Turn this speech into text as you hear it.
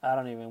I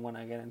don't even want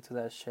to get into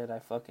that shit. I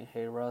fucking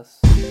hate Russ.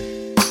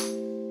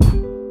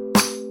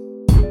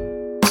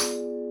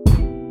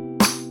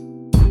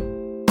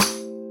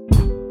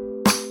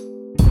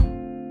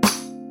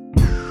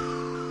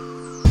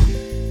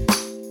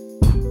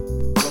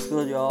 What's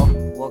good, y'all?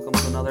 Welcome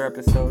to another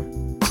episode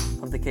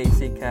of the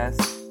KC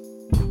Cast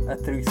at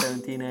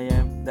 3:17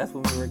 a.m. That's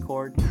when we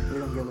record. We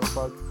don't give a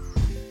fuck.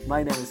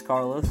 My name is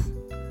Carlos,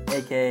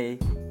 aka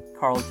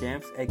Carl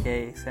Jams,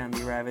 aka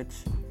Sandy Ravage.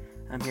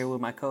 I'm here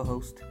with my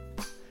co-host.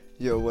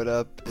 Yo, what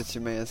up? It's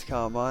your man's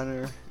Kyle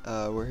Miner.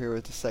 We're here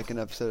with the second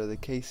episode of the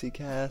KC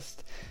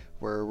Cast,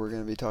 where we're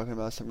going to be talking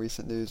about some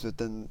recent news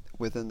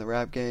within the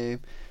rap game.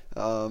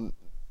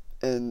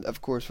 And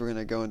of course, we're going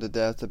to go into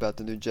depth about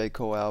the new J.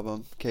 Cole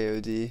album,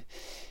 KOD.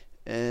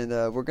 And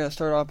we're going to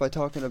start off by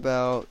talking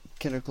about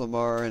Kendrick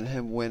Lamar and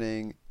him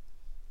winning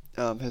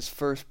his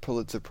first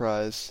Pulitzer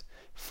Prize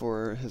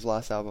for his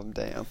last album,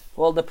 Damn.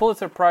 Well, the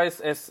Pulitzer Prize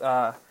is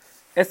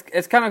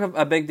it's kind of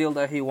a big deal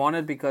that he won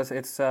it because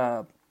it's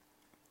the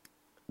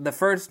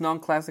first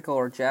non-classical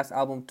or jazz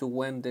album to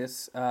win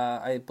this,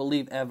 I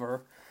believe,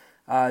 ever.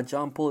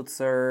 John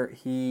Pulitzer,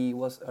 he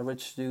was a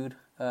rich dude.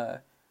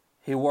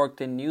 He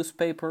worked in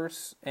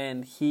newspapers,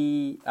 and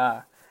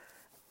I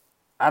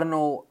don't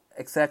know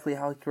exactly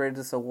how he created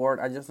this award.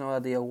 I just know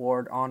that the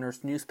award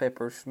honors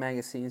newspapers,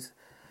 magazines,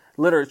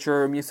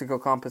 literature, musical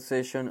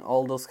composition,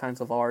 all those kinds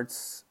of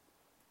arts.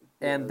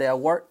 And the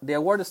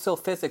award is still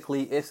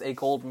physically is a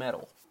gold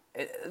medal.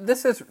 It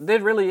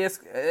really is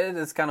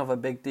kind of a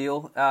big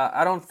deal.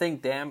 I don't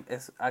think Damn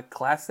is a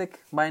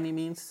classic by any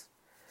means,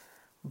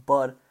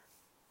 but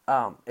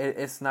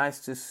it's nice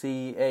to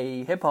see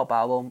a hip hop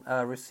album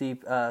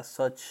receive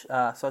such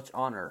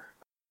honor.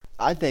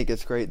 I think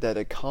it's great that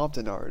a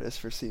Compton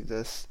artist received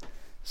this.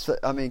 So,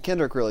 I mean,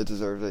 Kendrick really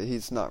deserves it.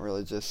 He's not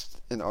really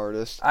just an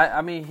artist.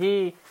 I mean,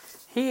 he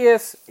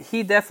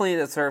definitely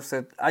deserves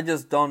it. I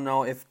just don't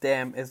know if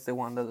Damn is the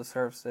one that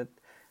deserves it.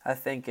 I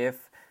think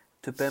if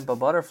To Pimp a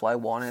Butterfly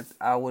won it,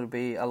 I would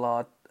be a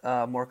lot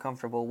more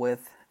comfortable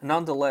with.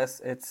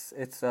 Nonetheless,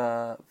 it's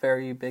a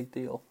very big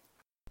deal.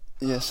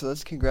 Yeah, so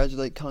let's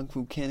congratulate Kung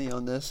Fu Kenny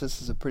on this. This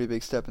is a pretty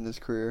big step in his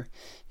career,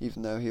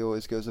 even though he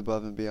always goes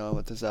above and beyond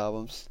with his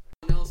albums.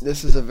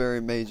 This is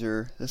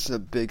a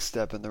big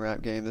step in the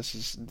rap game. This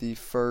is the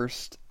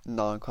first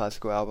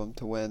non-classical album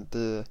to win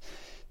the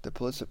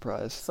Pulitzer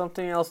Prize.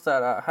 Something else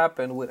that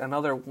happened with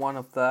another one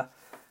of the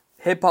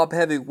hip-hop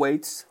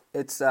heavyweights,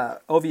 it's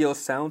OVO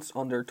Sounds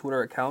on their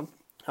Twitter account,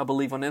 I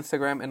believe on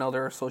Instagram and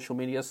other social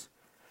medias,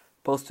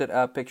 posted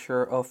a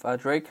picture of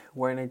Drake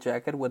wearing a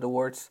jacket with the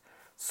words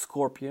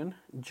Scorpion,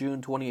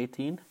 June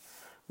 2018,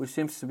 which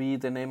seems to be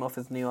the name of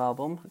his new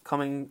album.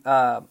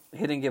 He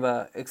didn't give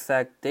an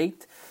exact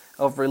date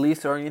of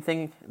release or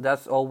anything.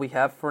 That's all we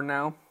have for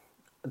now.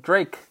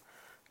 Drake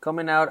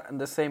coming out in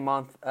the same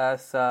month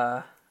as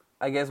I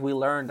guess we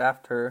learned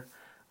after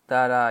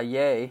that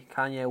Ye,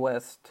 Kanye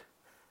West,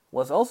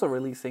 was also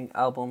releasing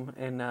album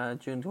in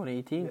June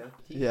 2018.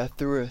 Yeah,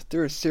 through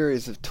a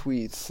series of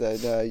tweets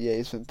that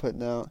Ye's been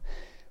putting out,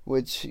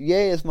 which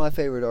Ye is my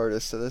favorite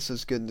artist, so this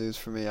is good news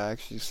for me. I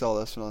actually saw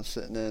this when I was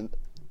sitting in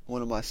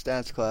one of my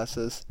stats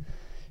classes,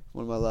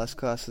 one of my last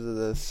classes of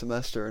the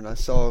semester, and I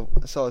saw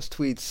his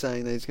tweets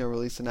saying that he's going to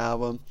release an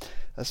album,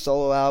 a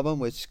solo album,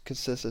 which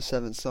consists of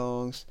 7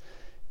 songs.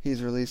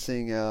 He's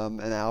releasing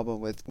an album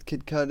with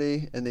Kid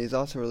Cudi, and he's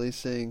also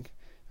releasing,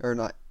 or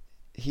not,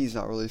 he's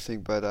not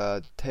releasing, but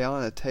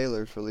Teyana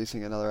Taylor's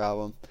releasing another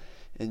album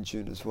in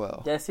June as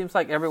well. Yeah, it seems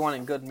like everyone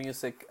in good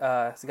music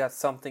has got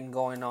something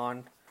going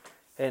on.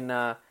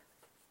 And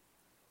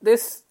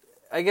this,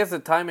 I guess the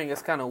timing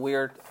is kind of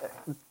weird.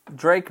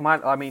 Drake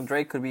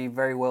could be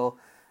very well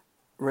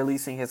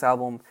releasing his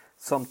album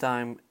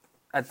sometime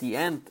at the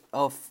end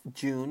of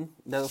June.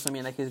 That doesn't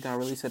mean like he's gonna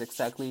release it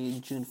exactly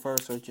June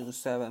 1st or June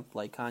 7th,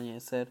 like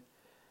Kanye said.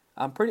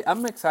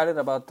 I'm excited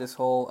about this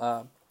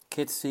whole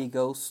Kids See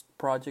Ghost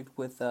project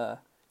with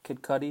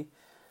Kid Cudi.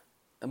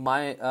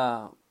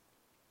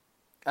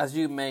 As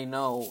you may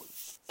know,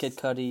 Kid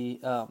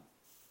Cudi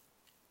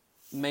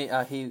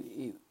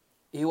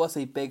he was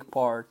a big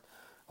part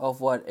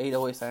of what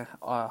 808s and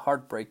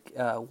Heartbreak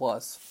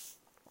was.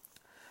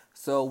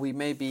 So we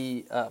may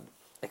be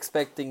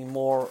expecting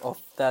more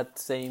of that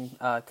same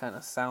kind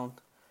of sound,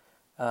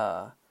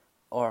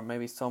 or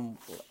maybe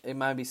it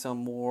might be some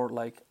more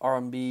like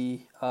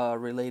R&B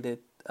related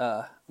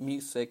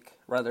music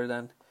rather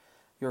than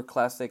your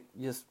classic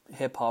just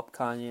hip hop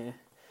Kanye.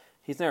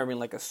 He's never been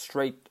like a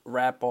straight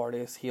rap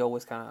artist. He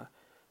always kind of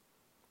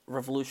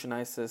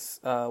revolutionizes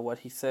what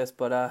he says.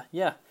 But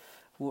yeah,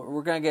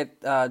 we're gonna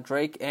get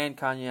Drake and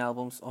Kanye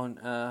albums on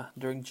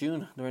during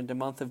the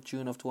month of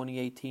June of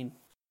 2018.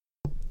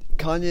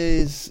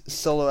 Kanye's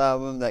solo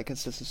album that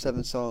consists of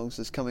 7 songs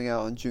is coming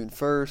out on June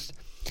 1st,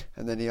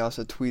 and then he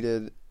also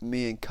tweeted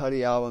Me and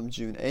Cudi album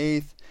June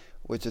 8th,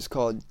 which is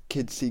called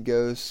Kids See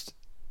Ghost.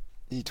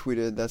 He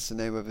tweeted that's the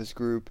name of his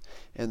group,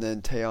 and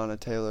then Teyana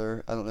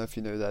Taylor, I don't know if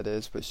you know who that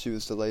is, but she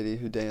was the lady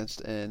who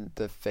danced in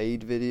the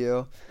Fade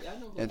video,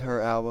 and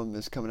her album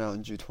is coming out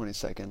on June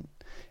 22nd.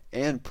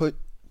 And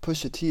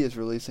Pusha T is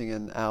releasing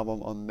an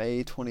album on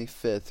May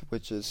 25th,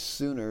 which is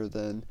sooner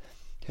than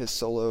his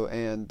solo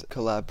and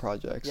collab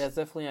projects. Yeah, it's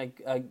definitely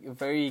a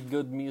very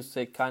good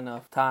music kind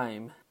of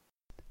time.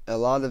 A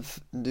lot of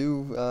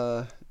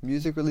new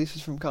music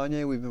releases from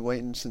Kanye. We've been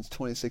waiting since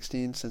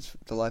 2016, since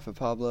The Life of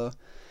Pablo.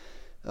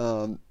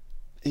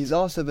 He's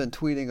also been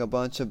tweeting a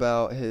bunch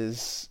about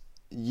his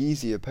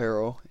Yeezy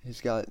apparel.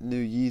 He's got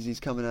new Yeezys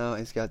coming out.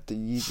 He's got the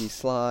Yeezy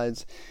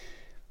slides,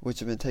 which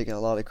have been taking a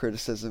lot of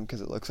criticism because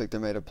it looks like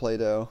they're made of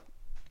Play-Doh.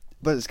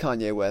 But it's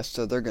Kanye West,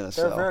 so they're going to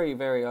sell. They're very,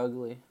 very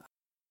ugly.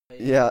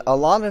 Yeah, a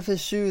lot of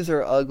his shoes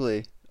are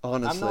ugly,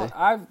 honestly.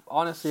 I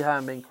honestly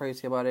haven't been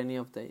crazy about any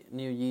of the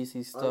new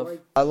Yeezy stuff.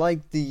 I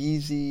like the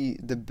Yeezy,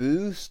 the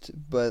Boost,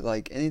 but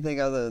like anything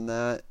other than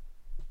that.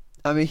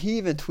 I mean, he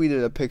even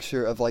tweeted a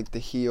picture of like the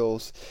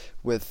heels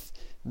with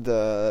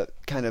the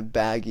kind of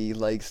baggy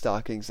leg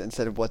stockings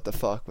instead of what the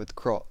fuck with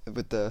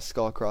the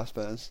skull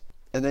crossbones.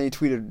 And then he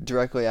tweeted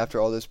directly after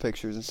all those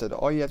pictures and said,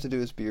 all you have to do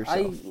is be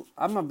yourself.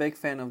 I'm a big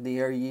fan of the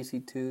Air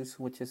Yeezy 2s,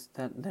 which is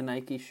the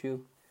Nike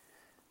shoe.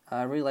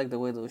 I really like the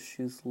way those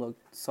shoes look.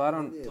 So I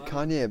don't...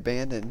 Kanye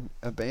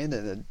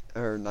abandoned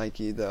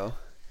Nike, though.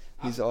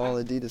 He's all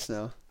Adidas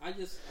now. I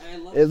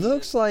love it.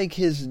 Looks like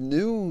his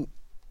new...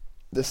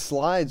 The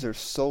slides are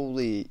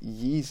solely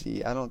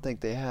Yeezy. I don't think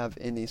they have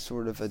any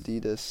sort of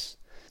Adidas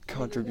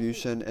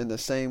contribution. And the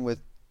same with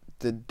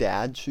the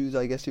dad shoes,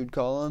 I guess you'd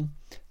call them.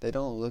 They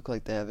don't look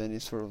like they have any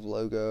sort of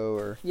logo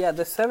or... Yeah,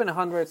 the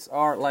 700s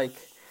are like...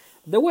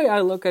 The way I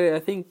look at it, I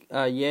think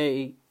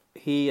Ye,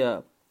 he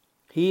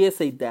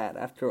is a dad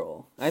after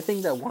all. I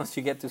think that once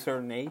you get to a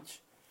certain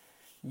age,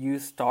 you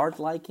start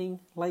liking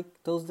like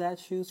those dad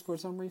shoes for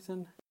some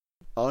reason.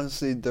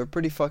 Honestly, they're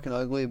pretty fucking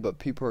ugly, but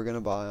people are going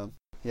to buy them.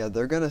 Yeah,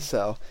 they're going to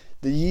sell.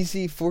 The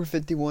Yeezy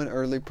 451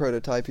 early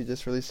prototype he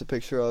just released a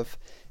picture of,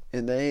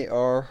 and they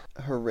are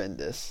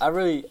horrendous. I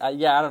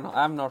don't know.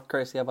 I'm not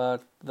crazy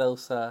about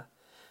those Yeezy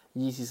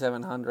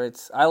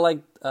 700s. I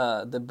like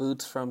the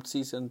boots from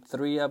season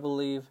 3, I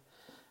believe.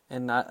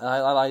 And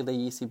I like the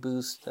Yeezy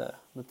Boost, the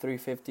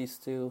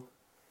 350s too.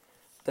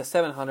 The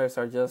 700s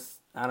are just,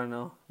 I don't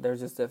know, they're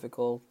just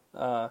difficult.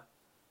 I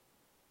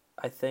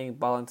think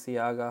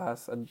Balenciaga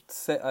has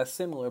a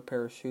similar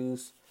pair of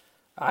shoes.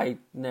 I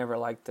never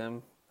liked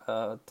them.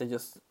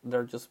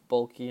 They're just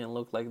bulky and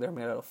look like they're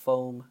made out of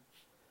foam.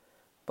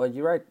 But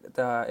you're right,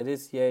 it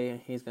is Ye,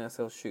 and he's gonna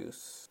sell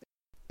shoes.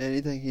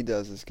 Anything he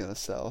does is gonna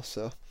sell.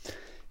 So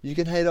you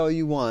can hate all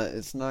you want.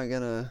 It's not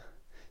gonna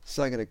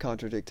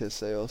contradict his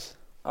sales.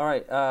 All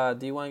right.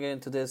 Do you want to get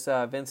into this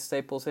Vince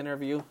Staples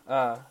interview?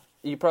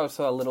 You probably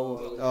saw a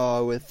little.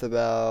 Oh,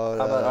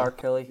 about R.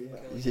 Kelly.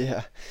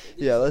 Yeah.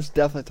 Let's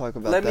definitely talk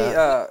about that.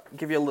 Let me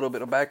give you a little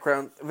bit of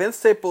background. Vince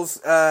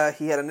Staples,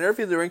 he had an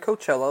interview during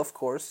Coachella, of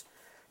course.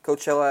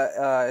 Coachella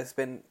has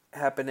been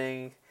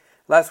happening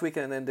last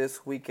weekend and then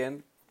this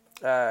weekend.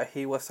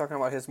 He was talking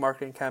about his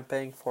marketing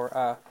campaign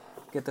for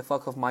 "Get the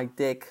Fuck Off My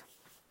Dick"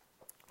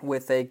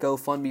 with a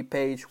GoFundMe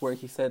page where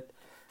he said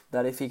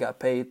that if he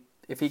got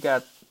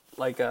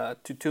like to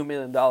 $2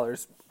 million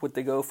with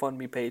the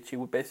GoFundMe page, he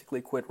would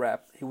basically quit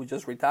rap. He would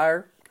just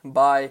retire,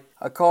 buy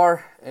a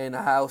car and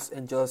a house,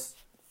 and just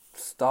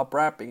stop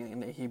rapping,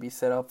 and he'd be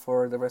set up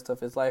for the rest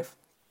of his life.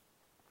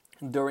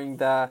 During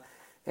the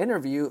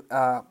interview,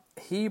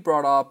 he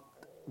brought up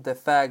the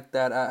fact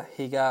that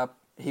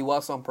he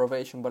was on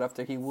probation, but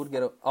after he would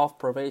get off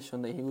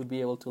probation, then he would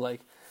be able to like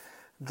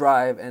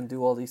drive and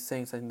do all these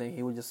things, and then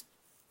he would just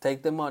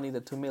take the money, the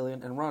 $2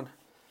 million, and run.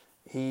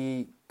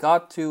 He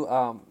got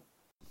to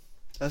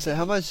I say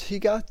how much he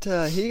got?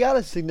 He got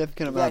a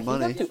significant amount of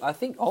money. Got to, I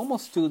think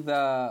almost to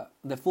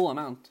the full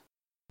amount.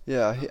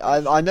 Yeah,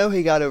 I know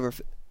he got over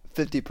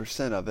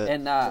 50% of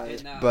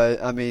it.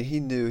 But I mean, he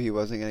knew he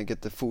wasn't going to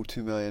get the full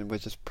 $2 million,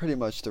 which is pretty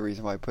much the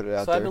reason why he put it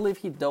out there. So I believe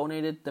he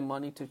donated the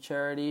money to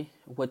charity,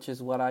 which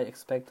is what I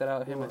expected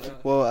out of him.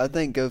 Well, I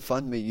think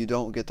GoFundMe, you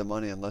don't get the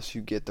money unless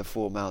you get the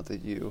full amount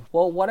that you.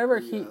 Well, whatever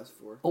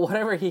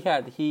he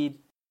had, he.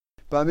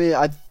 But I mean,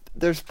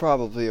 there's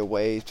probably a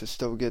way to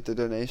still get the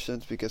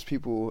donations because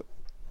people,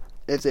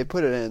 if they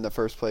put it in the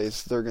first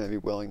place, they're going to be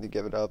willing to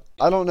give it up.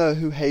 I don't know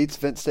who hates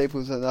Vince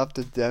Staples enough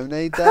to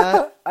donate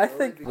that. I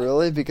think...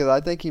 Really? Because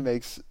I think he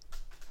makes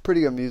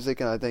pretty good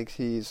music, and I think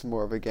he's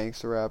more of a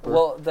gangster rapper.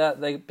 Well,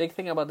 the big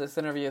thing about this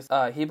interview is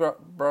he brought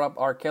up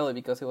R. Kelly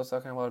because he was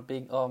talking about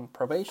being on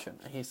probation.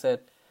 He said,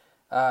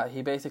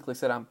 he basically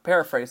said, I'm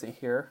paraphrasing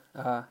here,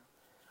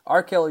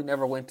 R. Kelly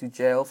never went to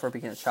jail for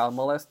being a child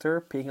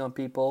molester, peeing on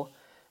people,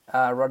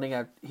 running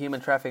a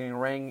human trafficking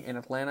ring in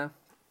Atlanta.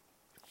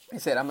 He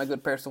said, I'm a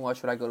good person, why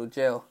should I go to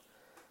jail?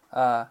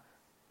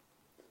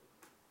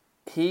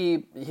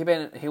 He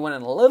went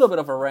in a little bit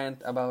of a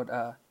rant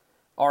about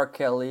R.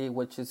 Kelly,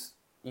 which is,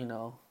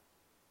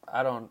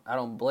 I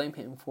don't blame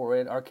him for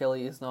it. R.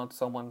 Kelly is not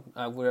someone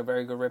with a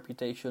very good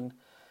reputation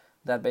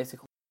that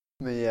basically...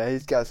 I mean, yeah,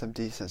 he's got some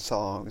decent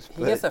songs.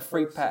 He gets a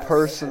free pass.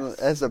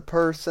 As a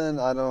person,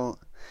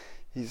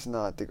 he's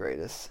not the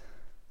greatest.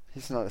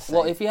 He's not a saint.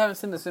 Well, if you haven't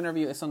seen this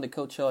interview, it's on the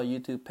Coachella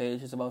YouTube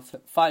page. It's about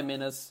 5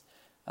 minutes.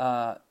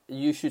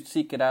 You should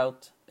seek it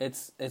out.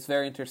 it's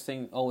very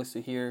interesting always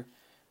to hear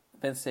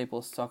Vince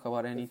Staples talk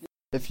about anything.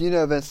 If you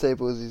know Vince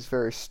Staples, he's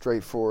very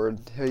straightforward.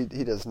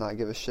 He does not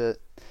give a shit.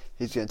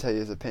 He's going to tell you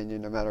his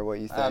opinion no matter what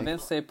you think.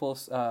 Vince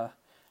Staples,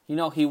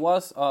 he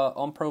was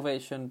on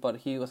probation, but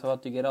he was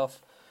about to get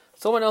off.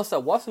 Someone else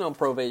that wasn't on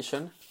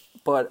probation,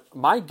 but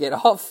might get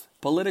off,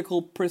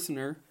 political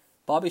prisoner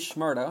Bobby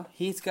Shmurda.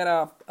 He's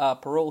got a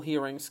parole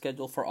hearing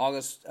scheduled for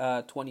August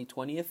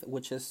 2020,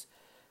 which is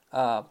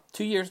 2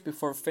 years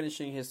before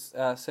finishing his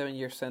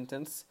 7-year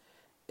sentence.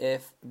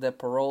 If the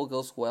parole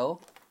goes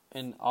well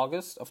in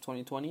August of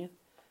 2020,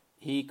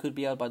 he could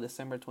be out by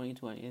December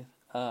 2020.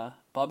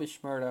 Bobby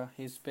Shmurda,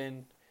 he's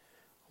been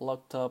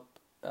locked up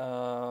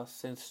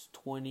since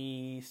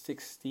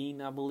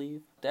 2016, I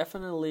believe.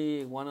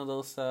 Definitely one of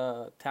those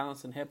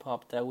talents in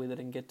hip-hop that we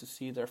didn't get to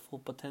see their full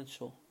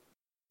potential.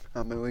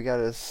 I mean, we got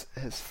his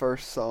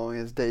first song,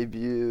 his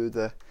debut,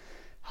 the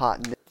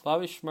Hot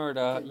Bobby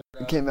Shmurda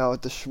came out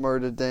with the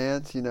Shmurda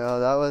dance. You know,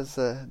 that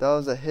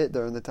was a hit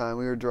during the time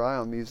we were dry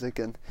on music,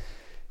 and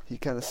he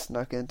kind of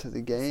snuck into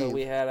the game. So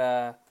we had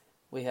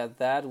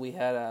that. We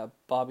had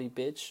Bobby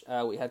Bitch.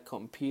 We had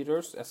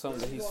Computers. That's something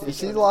that he's. Is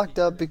he locked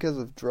up because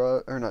of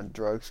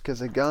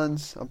because of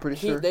guns? I'm pretty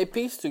sure. They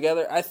pieced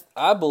together.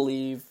 I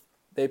believe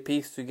they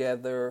pieced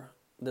together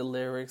the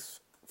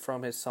lyrics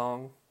from his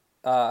song,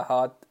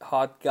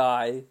 "Hot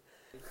Guy,"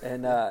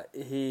 and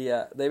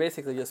they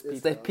basically just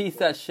pieced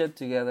that shit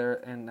together,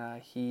 and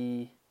I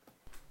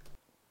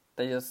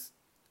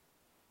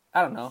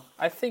don't know.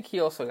 I think he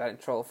also got in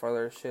trouble for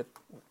other shit.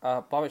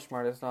 Bobby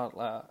Shmurda is not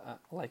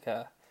like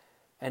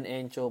an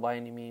angel by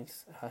any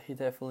means. He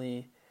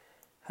definitely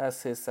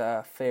has his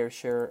fair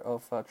share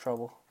of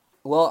trouble.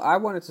 Well, I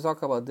wanted to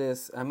talk about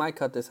this. I might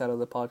cut this out of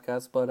the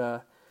podcast, but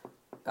I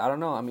don't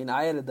know. I mean,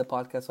 I edit the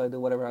podcast, so I do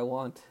whatever I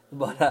want.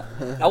 But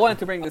I wanted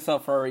to bring this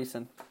up for a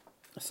reason.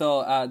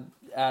 So,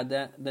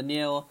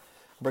 Danielle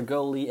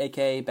Bregoli,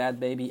 a.k.a. Bad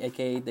Baby,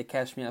 a.k.a. the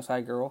Catch Me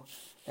Outside Girl,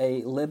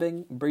 a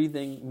living,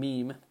 breathing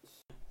meme.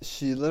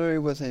 She literally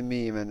was a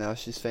meme, and now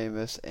she's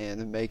famous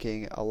and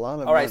making a lot of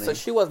money. All right, so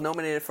she was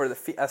nominated for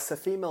as a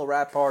female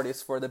rap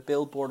artist for the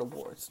Billboard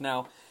Awards.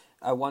 Now,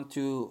 I want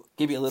to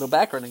give you a little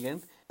background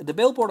again. The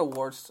Billboard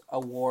Awards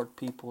award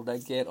people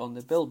that get on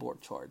the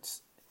Billboard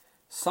charts.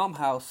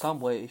 Somehow,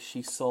 someway,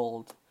 she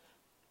sold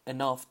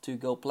enough to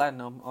go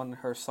platinum on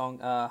her song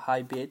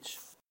 "Hi Bitch,"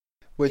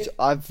 which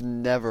I've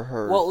never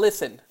heard. Well,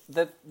 listen,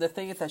 the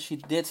thing is that she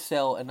did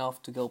sell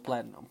enough to go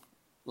platinum.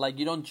 Like,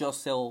 you don't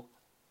just sell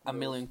a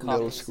million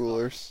copies. Middle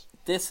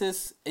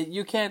schoolers.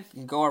 You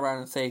can't go around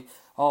and say,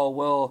 oh,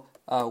 well,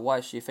 why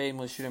is she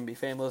famous? She shouldn't be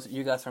famous.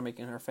 You guys are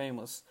making her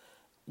famous.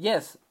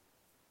 Yes,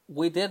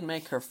 we did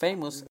make her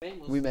famous.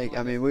 We make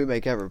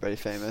everybody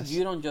famous.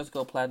 You don't just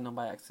go platinum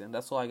by accident.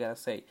 That's all I gotta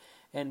say.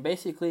 And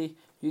basically,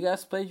 you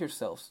guys played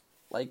yourselves.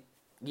 Like,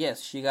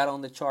 yes, she got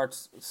on the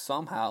charts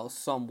somehow,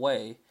 some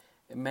way.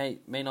 It may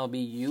not be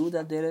you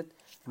that did it.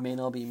 It may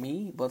not be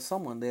me, but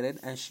someone did it,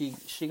 and she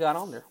got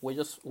on there.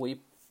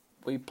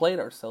 We played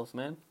ourselves,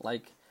 man.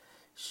 Like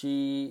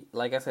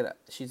I said,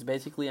 she's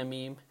basically a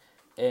meme,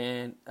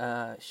 and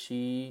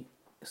she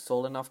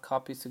sold enough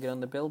copies to get on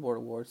the Billboard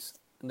Awards.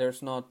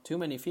 There's not too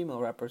many female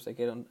rappers that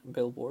get on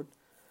Billboard.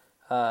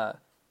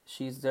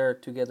 She's there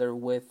together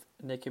with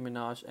Nicki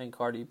Minaj and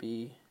Cardi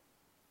B,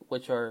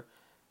 which are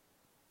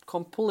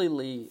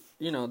completely,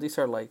 these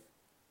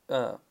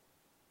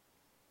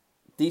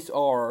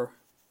are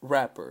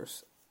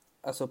rappers,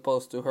 as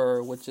opposed to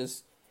her, which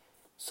is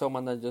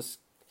someone that just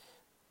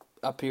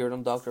appeared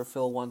on Dr.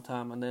 Phil one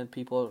time, and then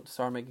people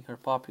started making her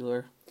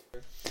popular.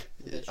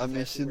 I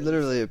mean, she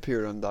literally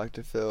appeared on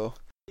Dr. Phil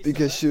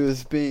because she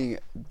was being,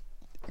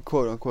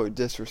 quote-unquote,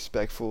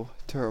 disrespectful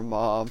to her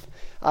mom.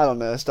 I don't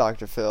know, it's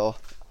Dr. Phil.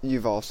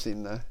 You've all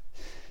seen the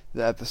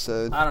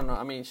episode. I don't know.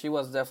 I mean, she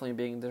was definitely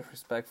being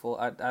disrespectful.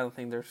 I don't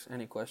think there's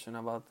any question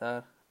about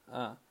that.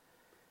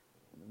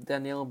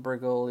 Danielle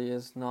Bregoli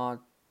is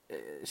not...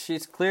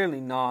 She's clearly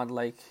not,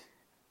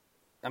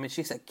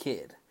 she's a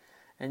kid.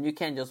 And you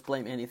can't just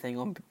blame anything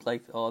on,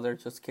 they're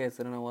just kids.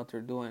 They don't know what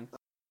they're doing.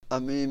 I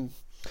mean,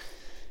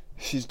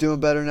 she's doing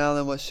better now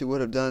than what she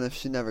would have done if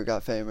she never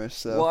got famous.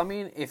 So. Well, I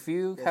mean, if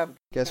you have...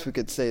 Guess we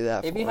could say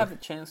that If you have a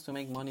chance to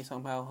make money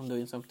somehow on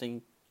doing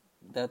something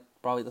that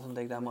probably doesn't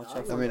take that much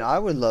effort. I mean, I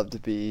would love to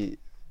be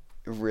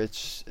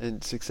rich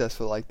and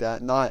successful like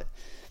that.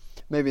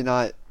 Maybe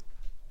not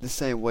the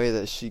same way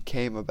that she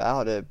came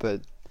about it,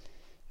 but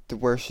to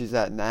where she's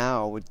at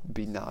now would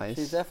be nice.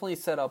 She's definitely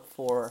set up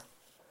for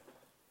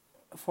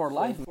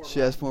life. She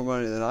has more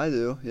money than I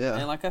do, yeah.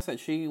 And like I said,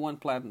 she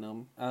went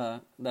platinum.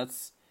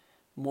 That's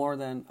more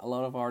than a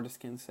lot of artists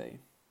can say.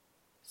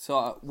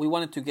 So we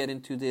wanted to get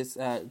into this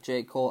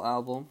J. Cole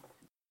album.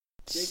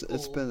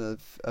 It's been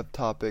a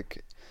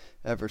topic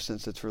ever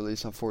since its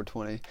release on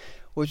 420,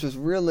 which was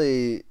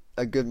really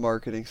a good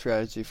marketing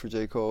strategy for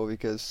J. Cole,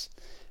 because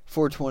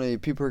 420,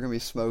 people are going to be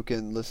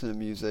smoking, listening to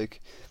music.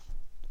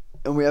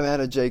 And we haven't had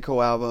a J.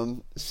 Cole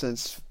album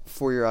since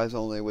For Your Eyes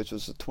Only, which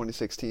was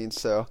 2016.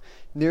 So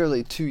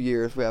nearly 2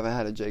 years we haven't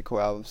had a J. Cole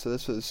album. So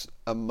this was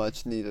a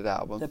much-needed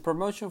album. The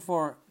promotion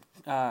for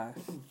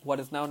what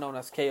is now known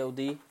as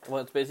KOD.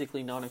 Well, it's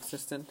basically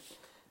non-existent.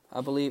 I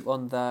believe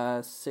on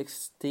the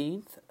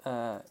 16th,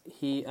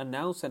 he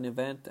announced an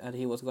event that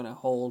he was going to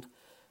hold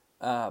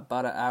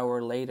about an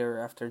hour later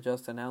after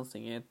just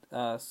announcing it.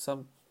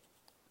 Some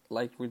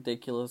like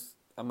ridiculous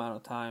amount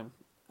of time,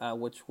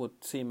 which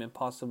would seem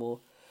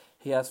impossible.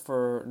 He asked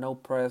for no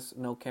press,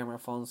 no camera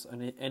phones,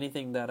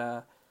 anything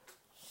that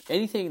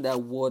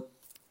would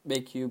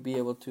make you be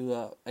able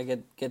to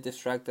get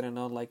distracted and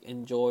not like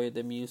enjoy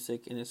the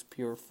music in its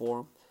pure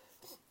form.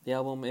 The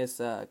album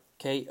is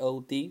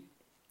KOD.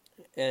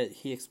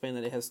 He explained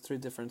that it has 3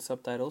 different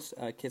subtitles: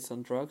 Kids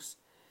on Drugs,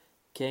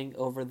 King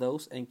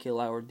Overdose, and Kill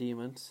Our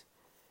Demons.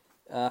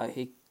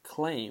 He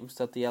claims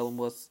that the album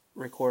was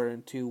recorded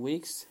in 2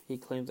 weeks. He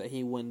claims that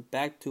he went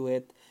back to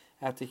it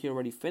after he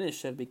already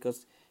finished it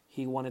because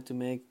he wanted to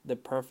make the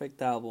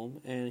perfect album,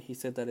 and he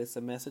said that it's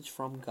a message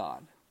from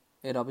God.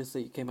 It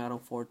obviously came out on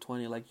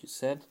 420, like you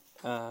said.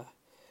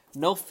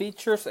 No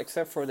features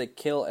except for the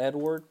Kill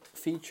Edward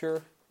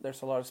feature.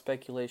 There's a lot of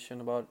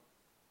speculation about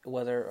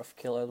whether of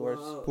Kill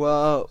Edwards.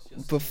 Well,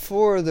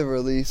 before the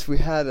release, we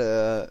had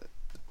a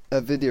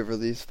video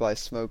released by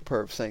Smoke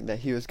Perp saying that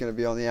he was going to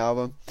be on the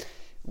album,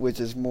 which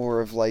is more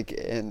of like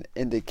an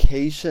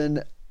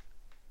indication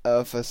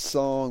of a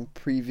song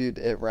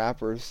previewed at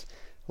rappers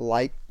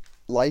like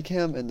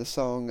him in the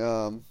song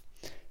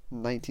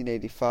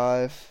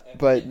 1985.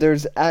 But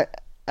there's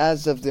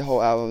as of the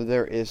whole album,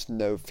 there is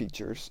no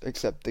features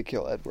except the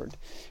Kill Edward,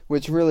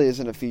 which really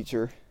isn't a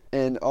feature.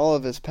 And all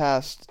of his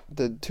past,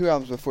 the 2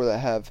 albums before that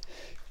have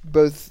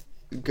both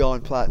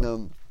gone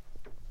platinum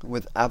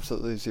with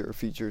absolutely 0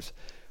 features,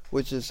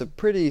 which is a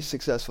pretty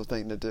successful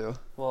thing to do.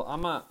 Well,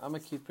 I'm a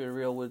keep it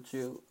real with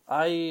you.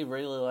 I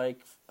really like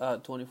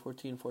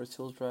 2014 Forest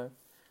Hills Drive.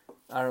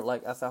 I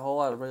like as a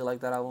whole. I really like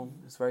that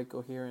album. It's very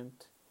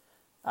coherent.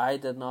 I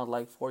did not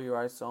like For Your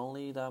Eyes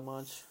Only that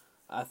much.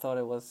 I thought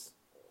it was,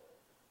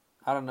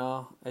 I don't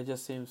know. It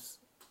just seems,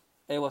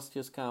 it was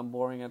just kind of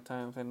boring at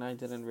times, and I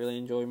didn't really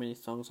enjoy many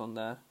songs on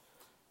that.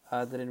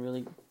 I couldn't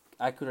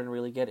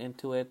really get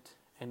into it,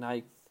 and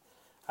I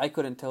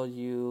couldn't tell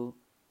you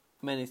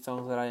many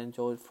songs that I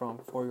enjoyed from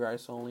For Your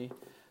Eyes Only.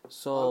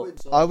 So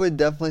I would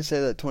definitely say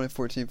that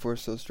 2014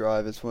 Forest Hills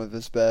Drive is one of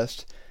his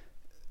best.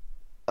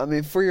 I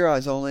mean, For Your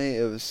Eyes Only,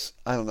 it was,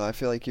 I don't know, I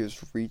feel like he was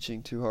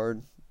reaching too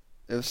hard.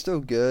 It was still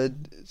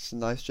good. It's a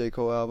nice J.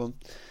 Cole album.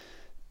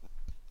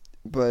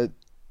 But,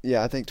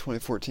 yeah, I think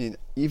 2014,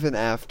 even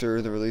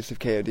after the release of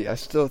KOD, I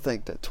still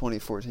think that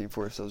 2014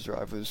 Forest Hills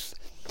Drive was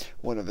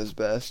one of his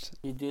best.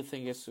 You do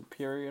think it's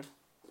superior?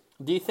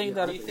 Do you think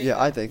that?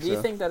 Yeah, I think so. Do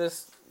you think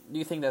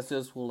that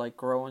this will like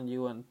grow on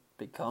you and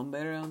become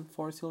better on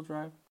Forest Hill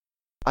Drive?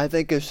 I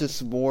think it's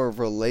just more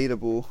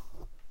relatable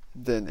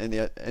than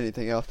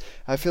anything else.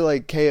 I feel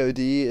like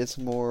KOD is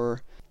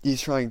more,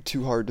 he's trying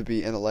too hard to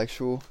be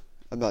intellectual.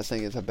 I'm not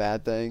saying it's a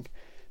bad thing.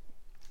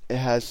 It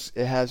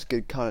has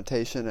good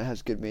connotation, it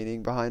has good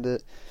meaning behind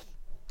it.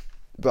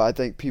 But I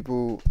think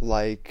people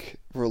like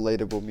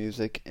relatable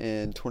music,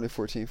 and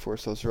 2014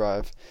 Forest Hills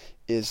Drive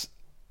is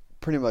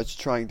pretty much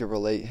trying to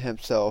relate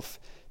himself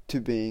to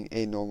being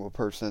a normal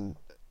person,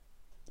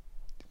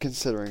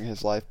 considering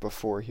his life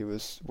before he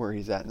was where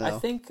he's at now. I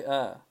think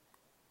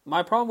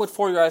my problem with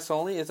For Your Eyes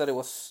Only is that it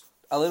was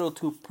a little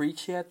too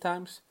preachy at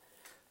times.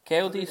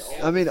 KOD's...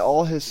 I mean,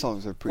 all his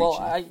songs are preachy. Well,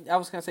 I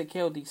was going to say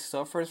KOD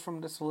suffers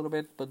from this a little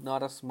bit, but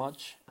not as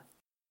much.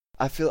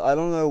 I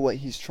don't know what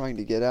he's trying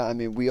to get at. I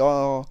mean, we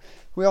all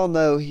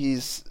know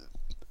he's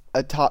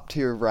a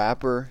top-tier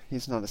rapper.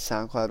 He's not a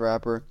SoundCloud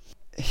rapper.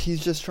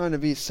 He's just trying to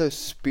be so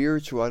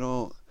spiritual. I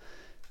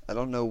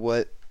don't know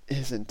what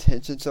his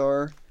intentions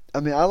are.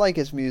 I mean, I like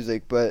his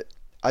music, but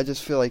I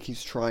just feel like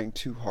he's trying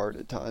too hard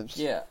at times.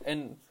 Yeah,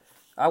 and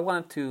I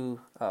wanted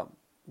to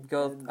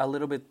go a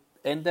little bit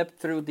in-depth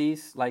through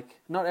these,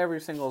 like, not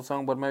every single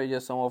song, but maybe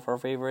just some of our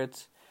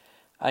favorites.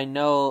 I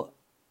know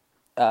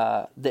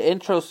the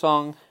intro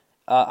song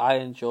I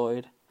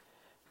enjoyed.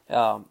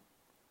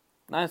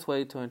 Nice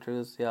way to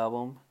introduce the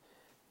album.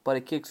 But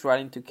it kicks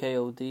right into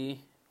KOD,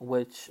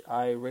 which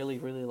I really,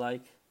 really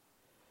like.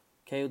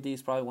 KOD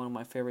is probably one of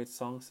my favorite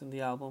songs in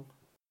the album.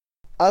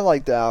 I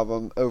like the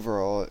album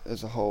overall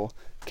as a whole.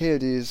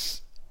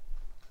 KOD's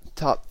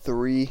top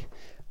 3.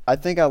 I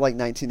think I like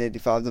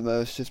 1985 the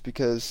most just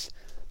because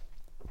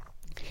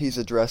he's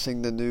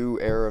addressing the new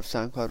era of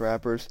SoundCloud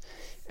rappers,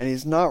 and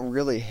he's not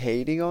really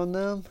hating on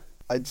them.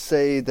 I'd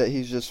say that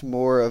he's just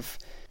more of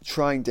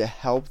trying to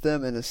help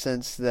them in a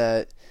sense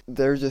that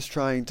they're just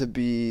trying to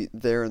be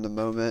there in the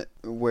moment,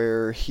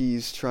 where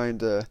he's trying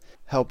to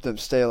help them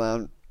stay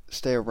around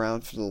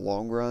for the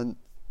long run.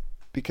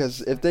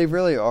 Because if they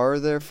really are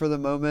there for the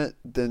moment,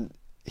 then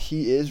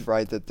he is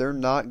right that they're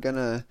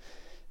gonna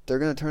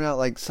turn out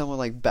like someone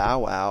like Bow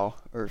Wow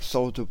or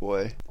Soulja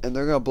Boy, and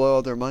they're gonna blow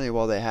all their money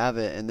while they have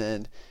it, and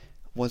then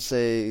once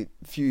a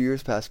few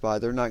years pass by,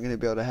 they're not gonna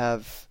be able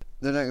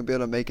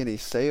to make any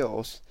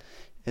sales,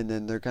 and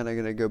then they're kind of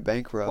gonna go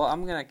bankrupt. Well,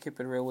 I'm gonna keep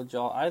it real with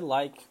y'all. I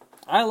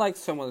like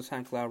some of the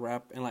SoundCloud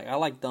rap, and like I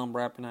like dumb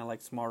rap and I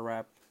like smart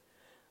rap.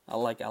 I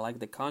like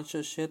the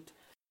conscious shit,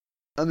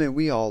 I mean,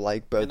 we all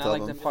like both and I of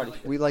like the them. party.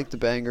 We like the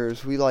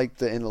bangers. We like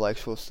the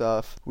intellectual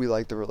stuff. We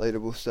like the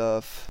relatable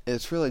stuff.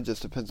 It's really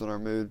just depends on our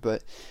mood.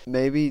 But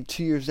maybe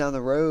 2 years down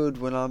the road,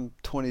 when I'm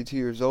 22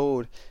 years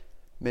old,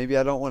 maybe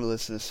I don't want to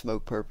listen to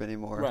Smoke Perp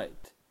anymore. Right.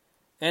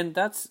 And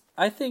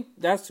I think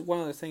that's one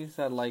of the things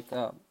that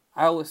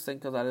I always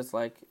think of that is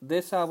like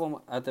this album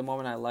at the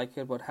moment I like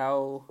it, but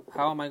how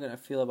am I gonna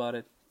feel about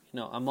it,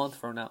 a month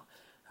from now,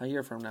 a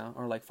year from now,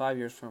 or like 5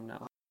 years from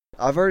now?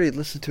 I've already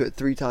listened to it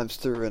 3 times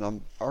through, and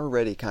I'm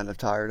already kind of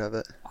tired of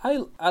it.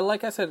 I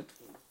like I said,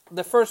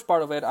 the first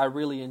part of it I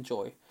really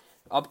enjoy,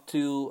 up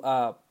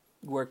to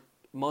where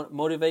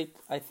Motivate,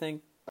 I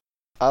think.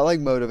 I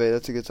like Motivate.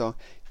 That's a good song.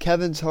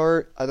 Kevin's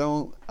Heart.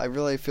 I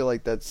really feel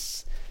like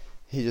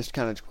he just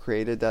kind of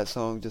created that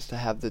song just to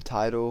have the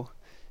title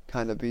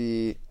kind of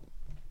be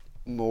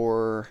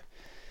more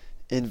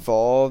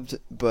involved.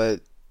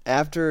 But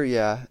after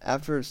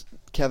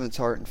Kevin's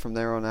Heart and from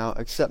there on out,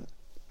 except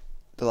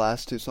the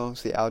last 2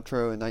 songs, the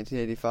outro in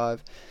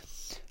 1985,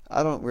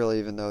 I don't really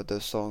even know what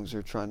those songs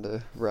are trying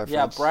to reference.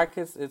 Yeah,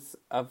 Brackets, it's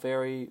a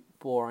very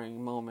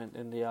boring moment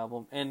in the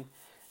album. And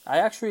I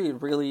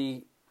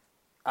actually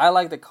I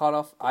like the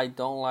cutoff. I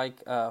don't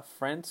like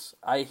Friends.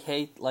 I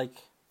hate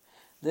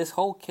this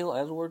whole Kill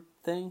Edward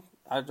thing.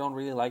 I don't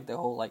really like the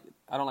whole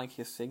I don't like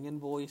his singing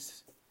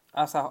voice.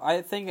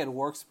 I think it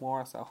works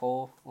more as a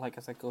whole,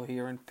 as a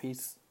coherent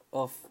piece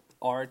of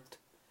art,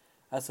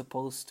 as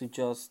opposed to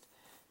just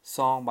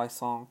song by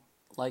song.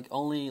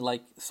 Only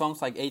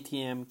songs like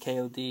ATM,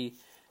 KOD,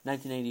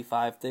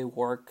 1985, they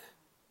work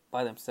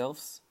by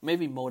themselves.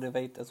 Maybe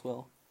Motivate as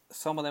well.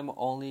 Some of them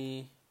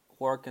only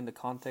work in the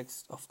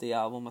context of the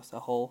album as a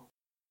whole.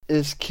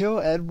 Is Kill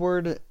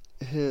Edward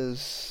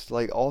his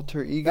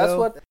alter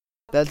ego?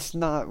 That's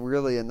not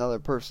really another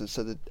person.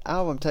 So the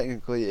album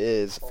technically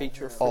is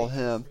feature free. All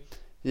him.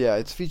 Yeah,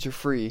 it's feature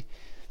free.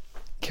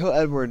 Kill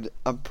Edward,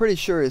 I'm pretty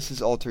sure is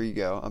his alter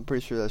ego. I'm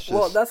pretty sure that's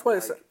just that's what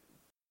it's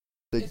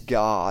the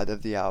god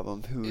of the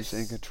album who's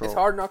in control. It's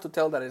hard not to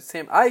tell that it's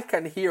him. I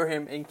can hear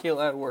him in Kill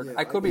Edward. Yeah,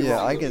 I could be wrong.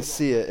 Yeah, I can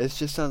see it. It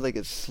just sounds like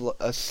it's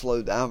a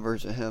slowed down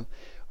version of him,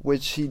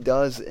 which he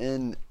does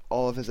in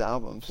all of his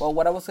albums. Well,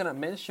 what I was going to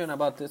mention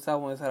about this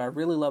album is that I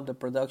really love the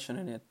production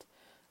in it.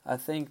 I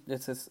think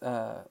this is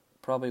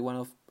probably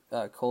one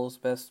of Cole's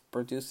best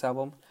produced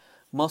album.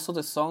 Most of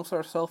the songs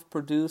are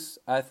self-produced,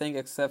 I think,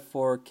 except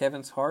for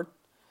Kevin's Heart,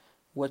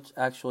 which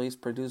actually is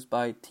produced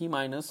by T-,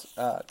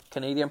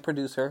 Canadian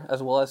producer,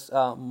 as well as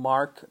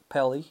Mark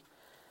Pelly.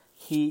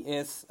 He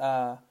is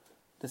the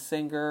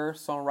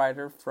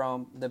singer-songwriter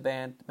from the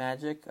band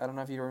Magic. I don't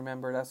know if you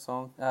remember that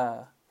song.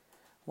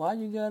 Why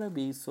you gotta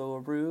be so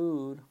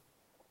rude?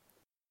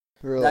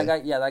 Really?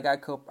 That guy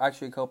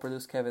actually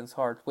co-produced Kevin's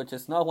Heart, which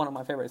is not one of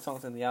my favorite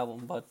songs in the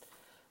album, but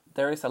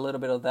there is a little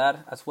bit of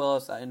that, as well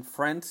as in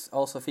Friends,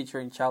 also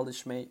featuring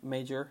Childish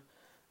Major,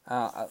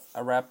 a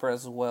rapper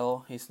as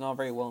well. He's not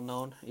very well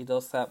known. He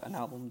does have an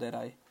album that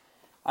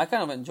I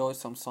kind of enjoy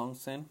some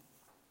songs in.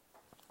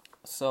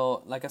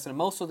 So, like I said,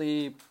 most of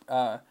the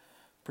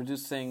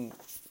producing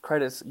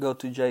credits go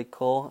to J.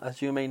 Cole.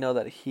 As you may know,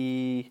 that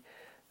he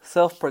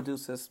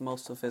self-produces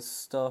most of his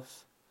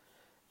stuff.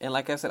 And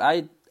like I said,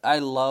 I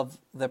love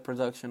the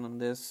production on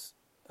this.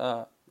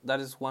 That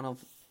is one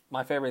of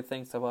my favorite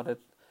things about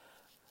it,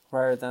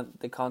 rather than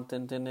the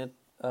content in it.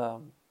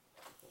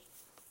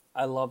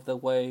 I love the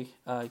way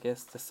I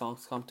guess the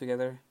songs come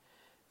together,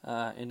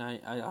 and I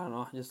don't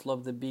know, I just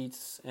love the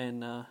beats,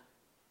 and I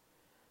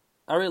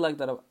really like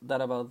that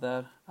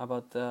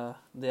about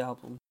the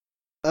album.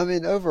 I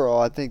mean,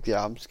 overall, I think the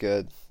album's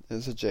good.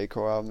 It's a J.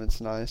 Cole album. It's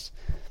nice.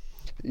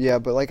 Yeah,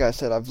 but like I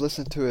said, I've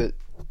listened to it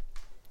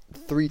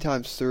 3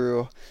 times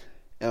through,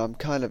 and I'm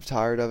kind of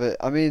tired of it.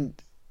 I mean,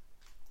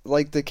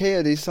 like the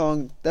KOD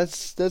song,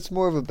 that's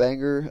more of a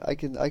banger. I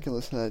can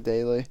listen to that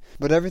daily.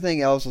 But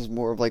everything else is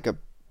more like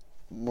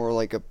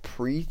a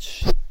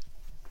preach,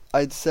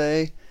 I'd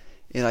say,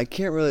 and I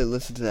can't really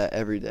listen to that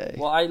every day.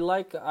 Well, I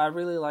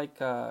really like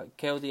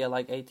KOD. I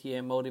like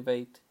ATM,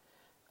 Motivate.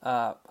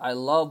 I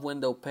love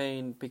Window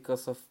Pane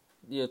because of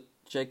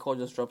J. Cole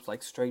just drops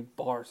straight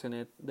bars in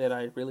it that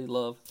I really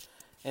love.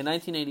 In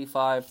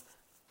 1985,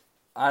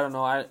 I don't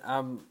know.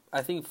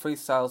 I think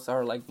freestyles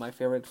are my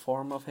favorite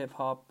form of hip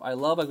hop. I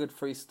love a good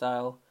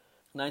freestyle.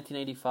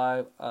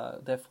 1985,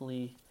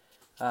 definitely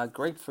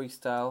great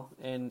freestyle.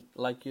 And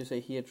like you say,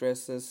 he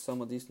addresses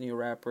some of these new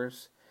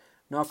rappers,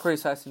 not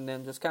criticizing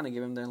them, just kind of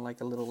giving them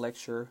a little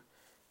lecture.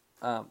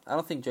 I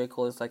don't think J.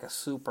 Cole is a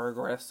super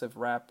aggressive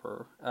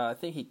rapper. I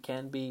think he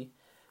can be,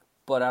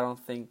 but I don't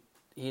think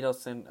he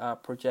doesn't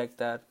project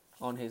that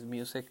on his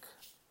music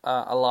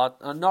a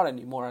lot. Not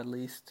anymore, at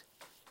least.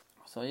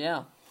 So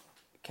yeah.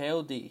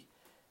 KOD.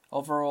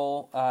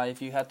 Overall,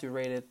 if you had to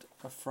rate it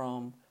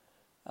from,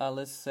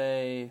 let's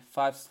say,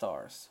 5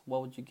 stars,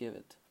 what would you give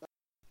it?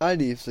 I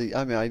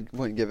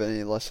wouldn't give it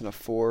any less than a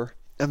 4.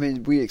 I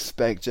mean, we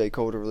expect J.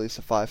 Cole to release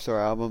a 5-star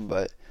album,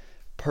 but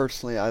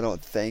personally, I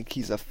don't think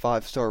he's a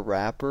 5-star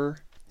rapper.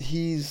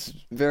 He's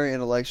very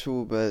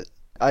intellectual, but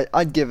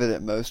I'd give it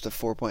at most a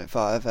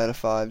 4.5 out of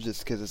 5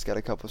 just because it's got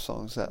a couple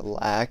songs that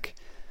lack,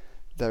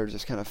 that are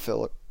just kind of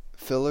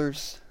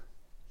fillers.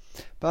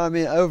 But I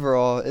mean,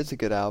 overall, it's a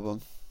good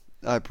album.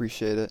 I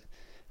appreciate it.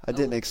 I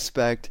didn't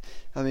expect.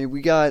 I mean,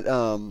 we got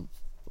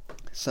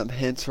some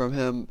hints from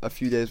him a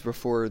few days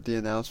before the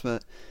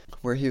announcement,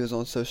 where he was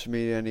on social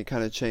media and he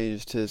kind of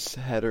changed his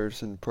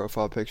headers and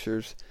profile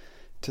pictures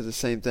to the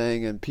same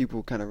thing, and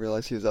people kind of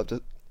realized he was up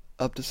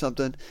to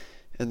something.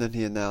 And then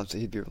he announced that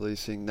he'd be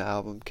releasing the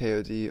album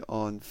KOD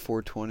on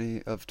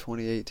 4/20 of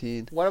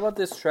 2018. What about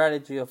this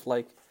strategy of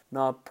like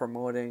not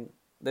promoting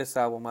this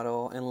album at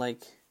all and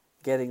like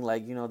getting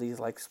like, you know, these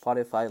like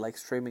Spotify like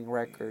streaming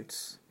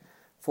records,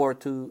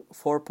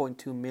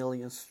 4.2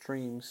 million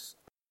streams?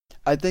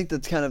 I think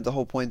that's kind of the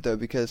whole point though,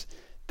 because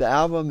the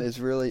album is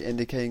really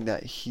indicating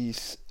that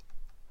he's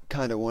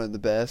kind of one of the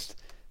best.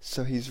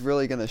 So he's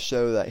really going to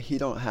show that he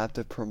don't have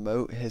to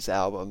promote his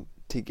album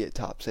to get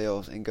top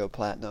sales and go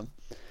platinum.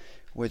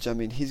 Which, I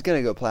mean, he's going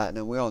to go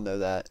platinum. We all know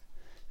that.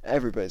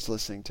 Everybody's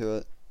listening to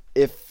it.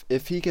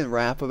 If he can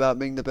rap about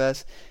being the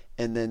best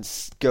and then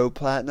go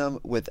platinum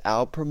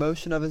without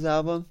promotion of his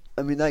album,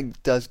 I mean,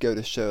 that does go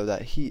to show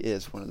that he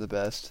is one of the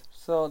best.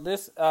 So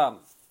this,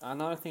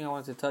 another thing I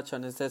wanted to touch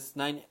on is this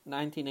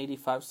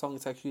 1985 song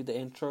is actually the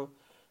intro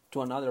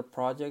to another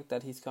project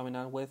that he's coming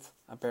out with,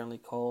 apparently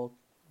called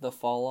The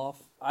Fall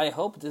Off. I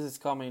hope this is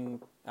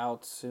coming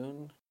out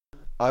soon.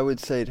 I would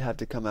say it'd have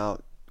to come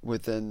out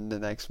within the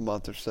next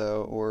month or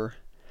so, or,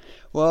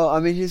 well, I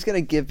mean, he's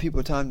going to give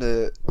people time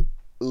to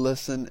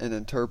listen and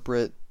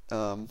interpret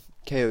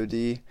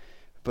KOD,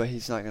 but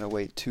he's not going to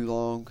wait too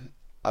long.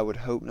 I would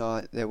hope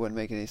not. That wouldn't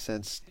make any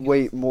sense.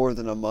 Wait more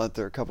than a month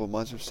or a couple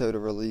months or so to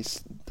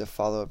release the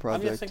follow-up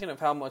project. I'm just thinking of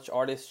how much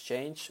artists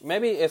change.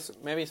 Maybe it's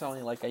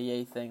only like a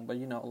Ye thing, but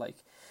you know, like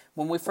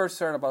when we first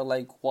heard about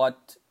like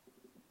what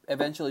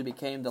eventually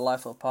became The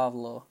Life of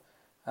Pablo,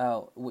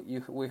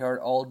 we heard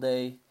All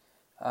Day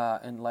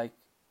and like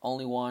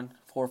Only One,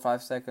 4 or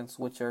 5 seconds,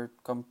 which are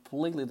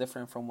completely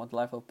different from what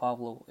Life of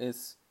Pablo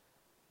is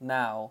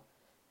now.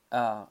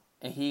 And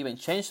he even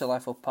changed The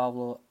Life of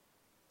Pablo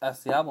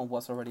as the album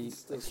was already.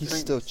 He's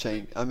still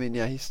changing. I mean,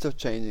 yeah, he's still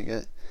changing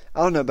it.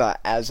 I don't know about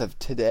as of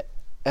today,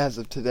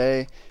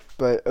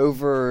 but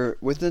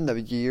within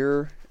the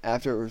year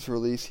after it was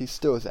released, he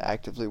still is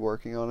actively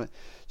working on it.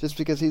 Just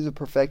because he's a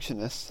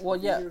perfectionist. Well,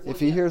 yeah.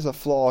 If he hears a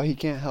flaw, he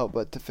can't help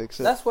but to fix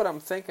it. That's what I'm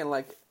thinking.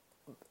 Like,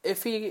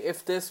 if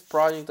this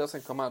project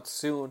doesn't come out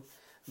soon,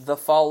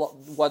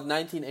 what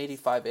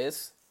 1985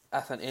 is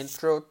as an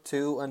intro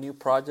to a new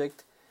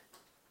project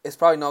is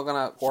probably not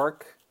gonna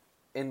work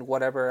in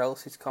whatever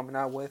else he's coming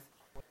out with.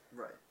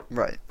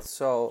 Right.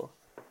 So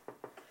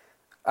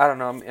I don't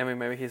know. I mean,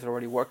 maybe he's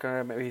already working on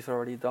it. Maybe he's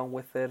already done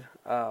with it.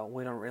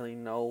 We don't really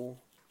know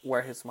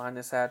where his mind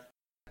is at.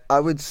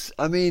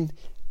 I mean,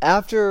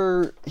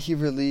 after he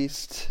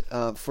released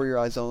For Your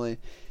Eyes Only,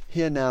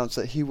 he announced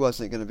that he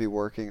wasn't going to be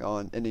working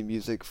on any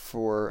music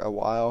for a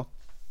while.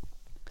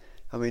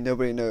 I mean,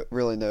 nobody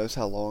really knows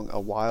how long a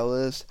while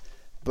is,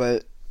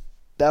 but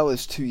that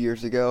was 2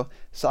 years ago.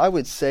 So I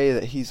would say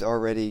that he's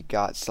already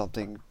got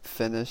something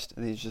finished,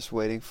 and he's just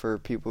waiting for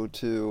people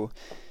to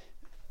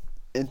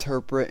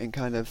interpret and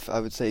kind of, I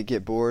would say,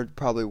 get bored.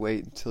 Probably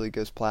wait until he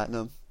goes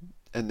platinum,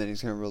 and then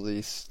he's going to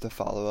release the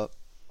follow-up,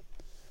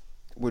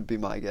 would be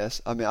my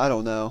guess. I mean, I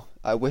don't know.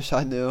 I wish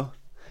I knew,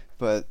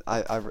 but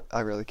I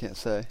really can't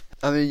say.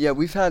 I mean, yeah,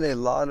 we've had a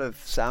lot of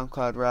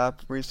SoundCloud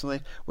rap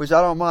recently, which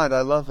I don't mind.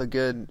 I love a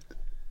good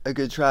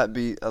trap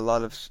beat. I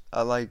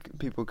like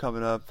people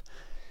coming up,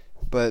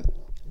 but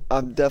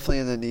I'm definitely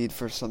in the need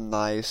for some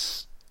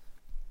nice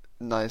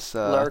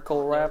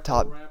lyrical rap.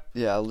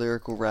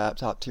 Lyrical rap,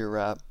 top tier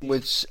rap,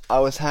 which I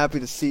was happy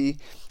to see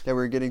that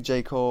we're getting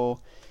J.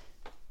 Cole.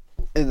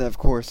 And of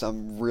course,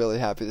 I'm really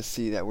happy to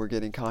see that we're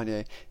getting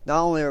Kanye.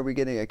 Not only are we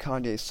getting a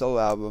Kanye solo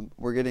album,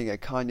 we're getting a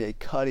Kanye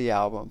Cudi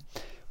album,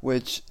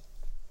 which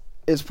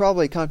is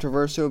probably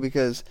controversial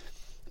because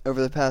over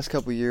the past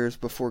couple years,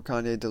 before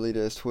Kanye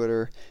deleted his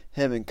Twitter,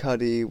 him and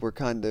Cudi were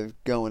kind of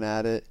going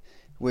at it,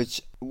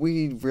 which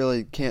we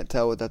really can't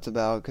tell what that's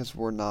about because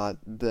we're not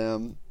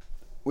them.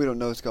 We don't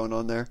know what's going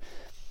on there.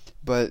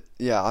 But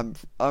yeah,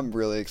 I'm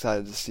really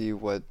excited to see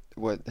what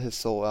his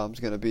solo album's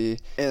gonna be,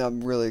 and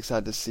I'm really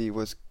excited to see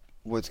what's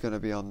going to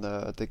be on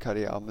the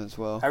Cudi album as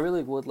well. I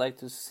really would like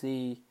to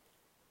see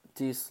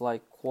these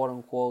like quote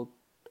unquote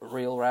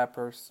real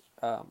rappers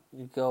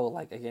go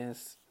like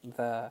against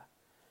the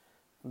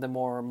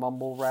more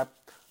mumble rap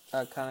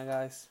kind of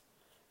guys.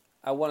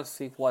 I want to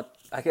see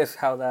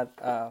how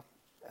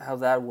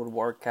that would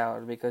work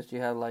out, because you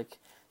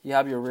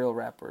have your real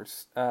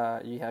rappers,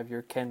 you have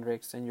your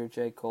Kendricks and your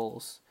J.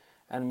 Coles,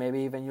 and maybe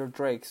even your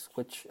Drakes,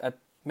 which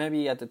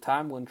maybe at the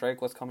time when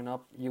Drake was coming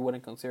up, you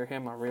wouldn't consider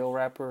him a real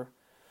rapper.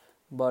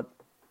 But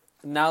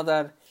now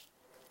that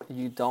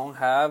you don't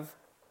have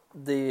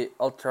the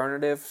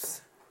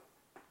alternatives,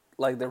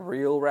 like the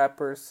real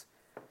rappers,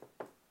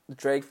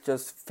 Drake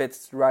just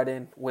fits right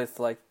in with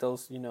like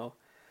those,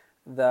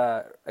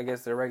 the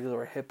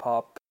regular hip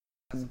hop.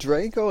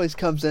 Drake always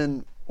comes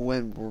in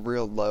when we're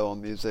real low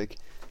on music,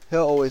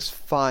 he'll always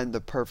find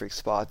the perfect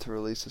spot to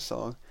release a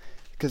song.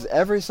 Because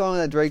every song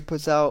that Drake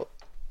puts out,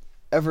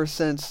 ever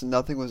since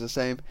Nothing Was the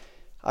Same,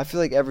 I feel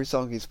like every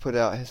song he's put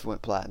out has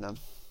went platinum.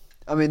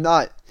 I mean,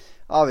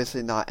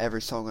 obviously not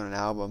every song on an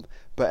album,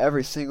 but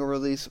every single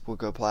release will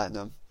go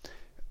platinum.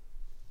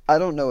 I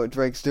don't know what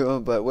Drake's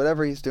doing, but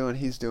whatever he's doing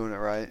it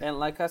right. And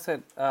like I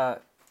said,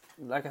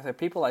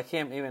 people like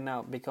him even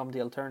now become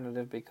the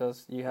alternative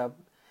because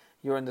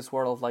you're in this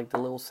world of like the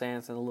Lil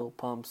Xans and the Lil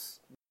Pumps.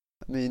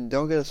 I mean,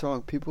 don't get us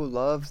wrong. People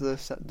love the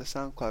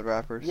SoundCloud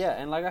rappers. Yeah,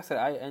 and like I said,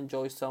 I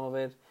enjoy some of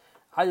it.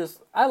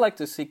 I like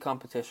to see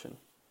competition.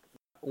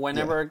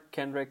 Whenever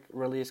Kendrick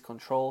released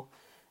Control,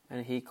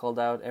 and he called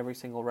out every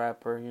single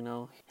rapper,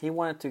 he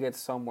wanted to get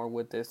somewhere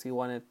with this. He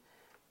wanted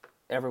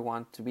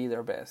everyone to be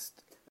their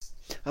best.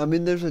 I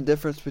mean, there's a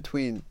difference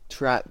between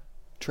trap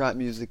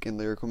music and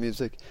lyrical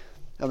music.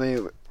 I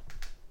mean,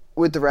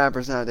 with the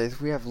rappers nowadays,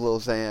 we have Lil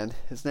Xan.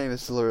 His name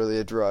is literally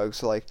a drug.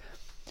 So, like,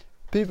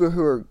 people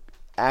who are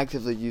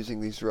actively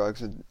using these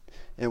drugs and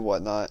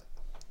whatnot,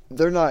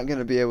 they're not going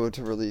to be able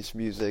to release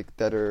music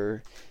that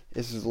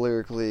is as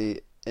lyrically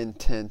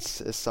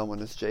intense as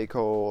someone as J.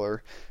 Cole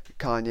or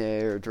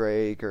Kanye or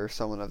Drake or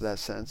someone of that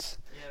sense.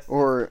 Yes.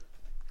 Or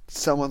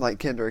someone like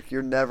Kendrick.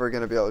 You're never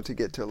going to be able to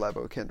get to a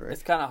level of Kendrick.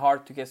 It's kind of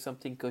hard to get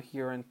something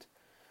coherent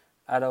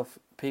out of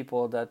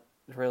people that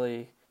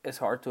really is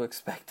hard to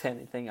expect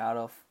anything out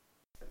of.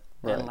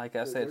 Right. And like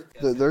I said,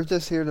 they're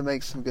just here to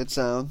make some good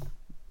sound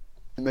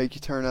and make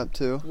you turn up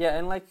too. Yeah,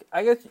 and like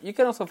I guess you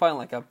can also find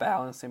like a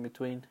balance in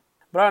between.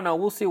 But I don't know,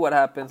 we'll see what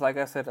happens. Like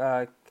I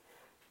said,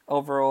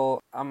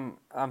 overall, I'm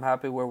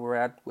happy where we're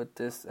at with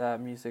this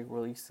music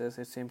releases.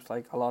 It seems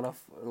like a lot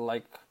of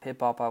like hip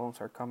hop albums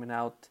are coming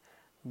out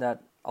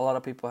that a lot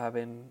of people have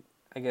been,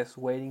 I guess,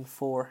 waiting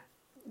for.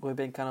 We've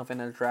been kind of in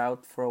a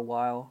drought for a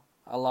while.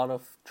 A lot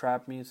of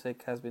trap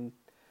music has been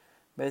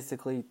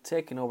basically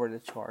taking over the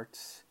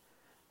charts.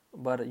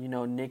 But,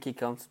 Nicki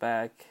comes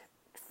back,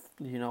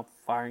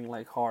 firing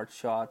like hard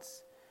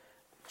shots.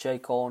 J.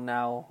 Cole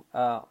now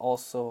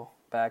also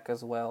back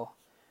as well.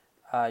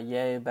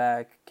 Ye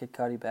back, Kid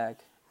Cudi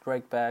back,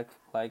 Drake back.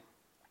 Like,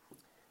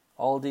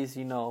 all these,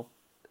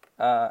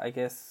 I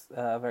guess,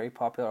 very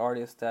popular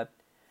artists that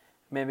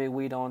maybe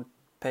we don't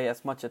pay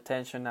as much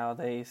attention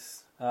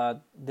nowadays.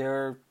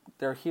 They're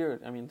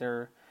here. I mean,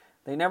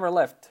 they never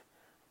left,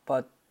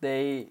 but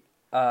they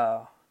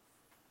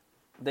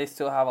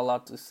still have a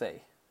lot to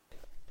say.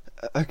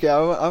 Okay,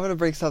 I'm gonna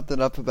bring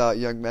something up about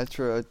Young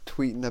Metro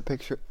tweeting a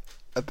picture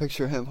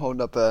of him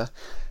holding up a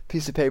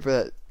piece of paper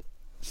that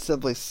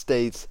simply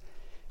states,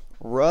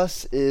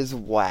 "Russ is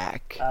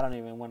whack." I don't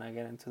even want to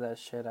get into that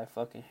shit. I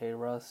fucking hate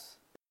Russ.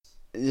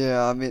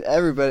 Yeah, I mean,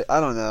 everybody,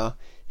 I don't know.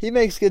 He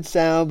makes good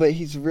sound, but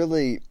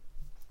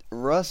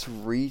Russ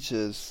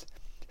reaches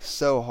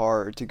so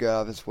hard to go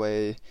out of his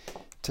way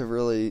to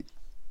really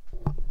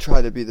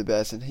try to be the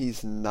best, and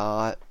he's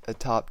not a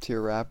top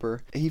tier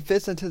rapper. He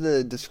fits into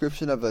the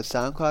description of a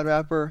SoundCloud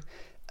rapper,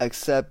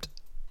 except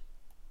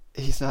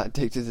he's not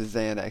addicted to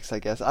Xanax, I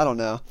guess. I don't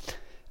know.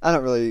 I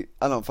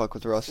don't fuck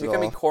with Russ at all. You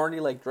can be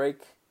corny like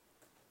Drake.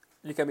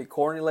 You can be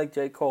corny like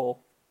J. Cole.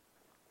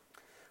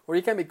 Or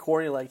you can be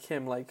corny like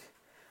him. Like,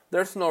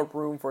 there's no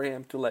room for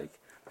him to, like,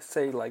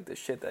 say, like, the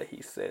shit that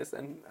he says.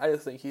 And I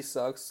just think he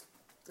sucks.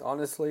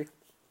 Honestly,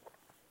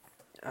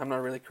 I'm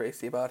not really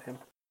crazy about him.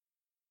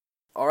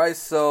 Alright,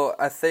 so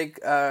I think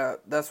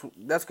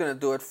that's gonna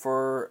do it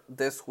for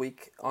this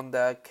week on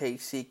the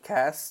KC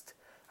Cast.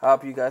 I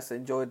hope you guys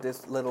enjoyed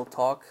this little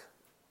talk.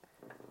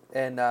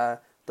 And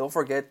don't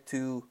forget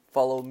to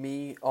follow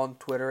me on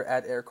Twitter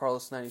at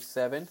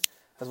AirCarlos97,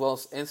 as well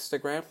as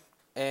Instagram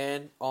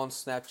and on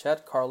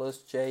Snapchat,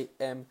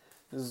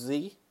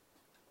 CarlosJMZ.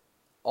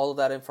 All of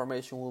that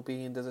information will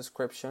be in the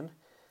description.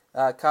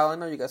 Kyle, I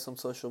know you got some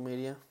social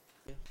media.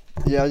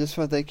 Yeah, I just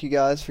want to thank you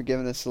guys for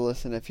giving us a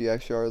listen if you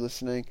actually are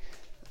listening.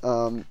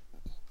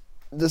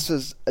 This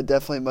was a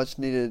definitely much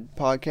needed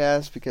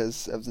podcast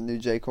because of the new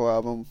J. Cole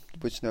album,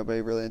 which nobody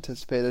really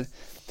anticipated.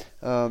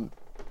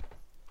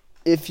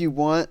 If you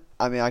want,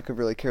 I mean, I could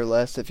really care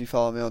less if you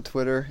follow me on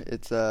Twitter.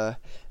 It's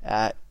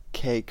at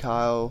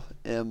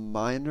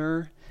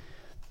KKyleMMinor.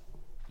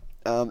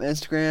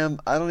 Instagram,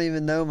 I don't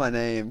even know my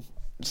name,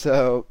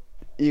 so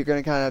you're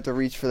going to kind of have to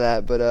reach for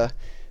that, but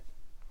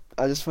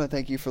I just want to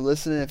thank you for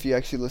listening. If you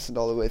actually listened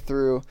all the way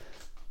through,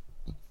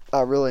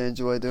 I really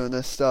enjoy doing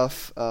this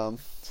stuff.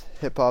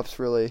 Hip-hop's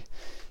really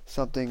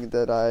something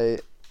that I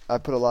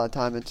put a lot of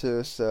time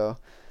into, so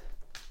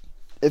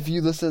if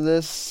you listen to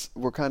this,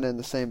 we're kind of in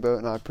the same boat,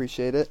 and I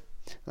appreciate it.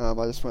 I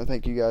just want to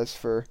thank you guys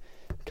for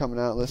coming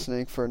out and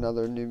listening for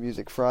another New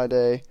Music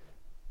Friday.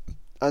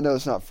 I know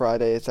it's not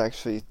Friday, it's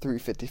actually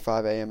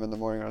 3:55 a.m. in the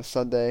morning on a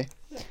Sunday,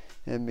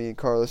 and me and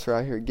Carlos are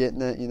out here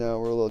getting it. We're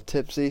a little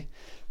tipsy,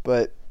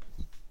 but,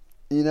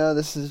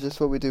 this is just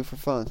what we do for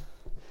fun.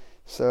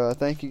 So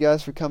thank you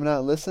guys for coming out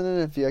and listening.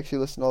 If you actually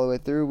listened all the way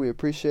through, we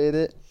appreciate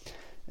it.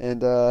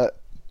 And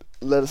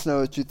let us know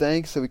what you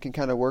think so we can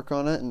kind of work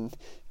on it and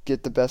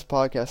get the best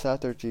podcast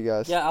out there to you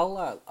guys. Yeah,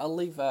 I'll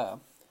leave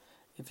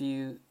if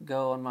you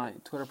go on my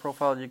Twitter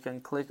profile, you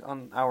can click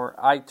on our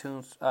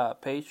iTunes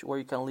page where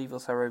you can leave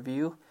us a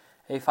review.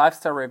 A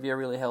 5-star review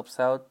really helps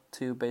out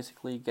to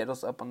basically get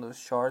us up on those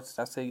charts.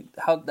 That's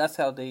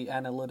how the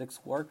analytics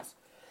works.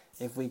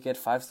 If we get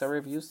 5-star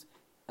reviews,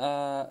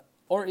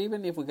 or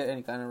even if we get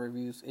any kind of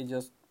reviews, it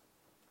just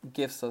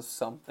gives us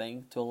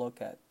something to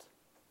look at.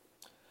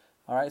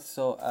 Alright,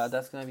 so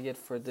that's going to be it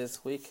for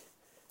this week.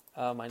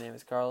 My name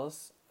is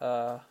Carlos.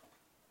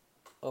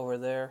 Over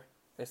there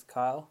is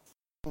Kyle.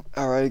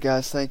 Alrighty,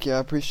 guys, thank you. I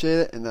appreciate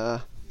it,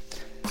 and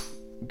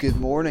good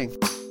morning.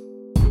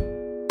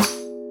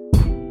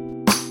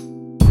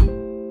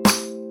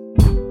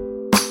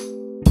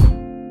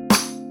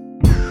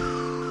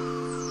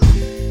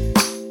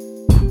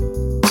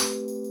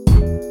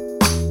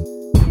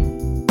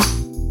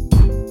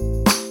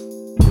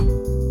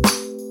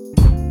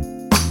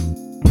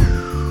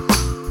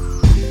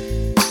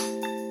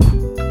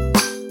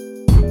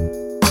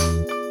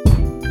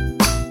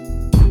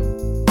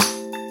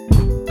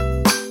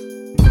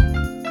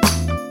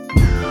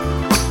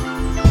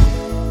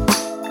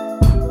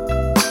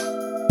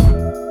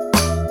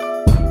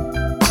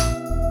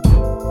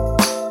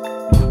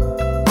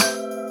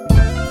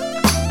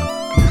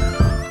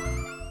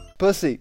 Pussy.